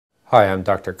Hi, I'm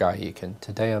Dr. Guy Eakin.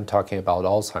 Today I'm talking about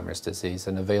Alzheimer's disease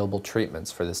and available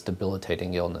treatments for this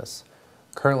debilitating illness.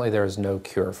 Currently there is no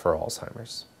cure for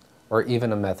Alzheimer's, or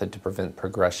even a method to prevent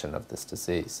progression of this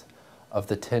disease. Of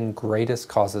the 10 greatest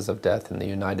causes of death in the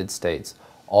United States,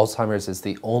 Alzheimer's is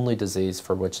the only disease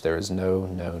for which there is no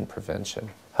known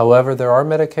prevention. However, there are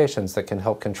medications that can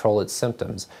help control its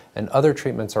symptoms, and other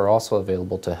treatments are also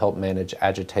available to help manage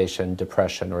agitation,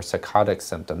 depression, or psychotic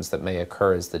symptoms that may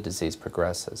occur as the disease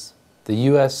progresses. The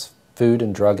U.S. Food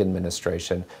and Drug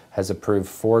Administration has approved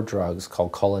 4 drugs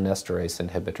called cholinesterase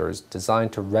inhibitors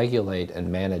designed to regulate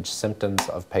and manage symptoms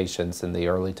of patients in the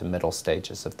early to middle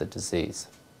stages of the disease.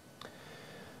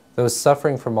 Those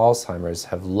suffering from Alzheimer's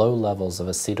have low levels of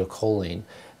acetylcholine,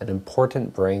 an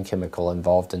important brain chemical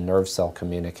involved in nerve cell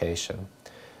communication.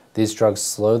 These drugs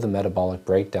slow the metabolic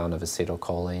breakdown of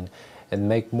acetylcholine and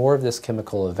make more of this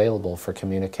chemical available for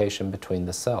communication between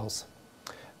the cells.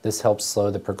 This helps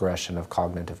slow the progression of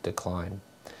cognitive decline.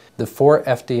 The 4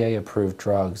 FDA-approved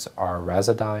drugs are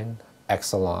Razodine,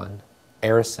 Exelon,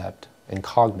 Aricept, and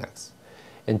Cognex.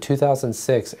 In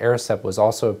 2006, Aricept was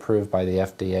also approved by the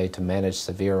FDA to manage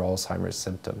severe Alzheimer's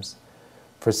symptoms.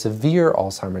 For severe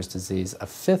Alzheimer's disease, a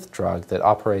 5th drug that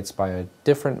operates by a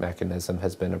different mechanism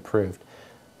has been approved.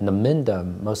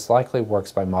 Namindum most likely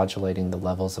works by modulating the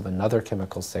levels of another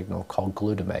chemical signal called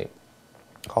glutamate.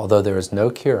 Although there is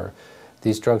no cure,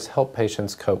 these drugs help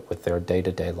patients cope with their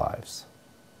day-to-day lives.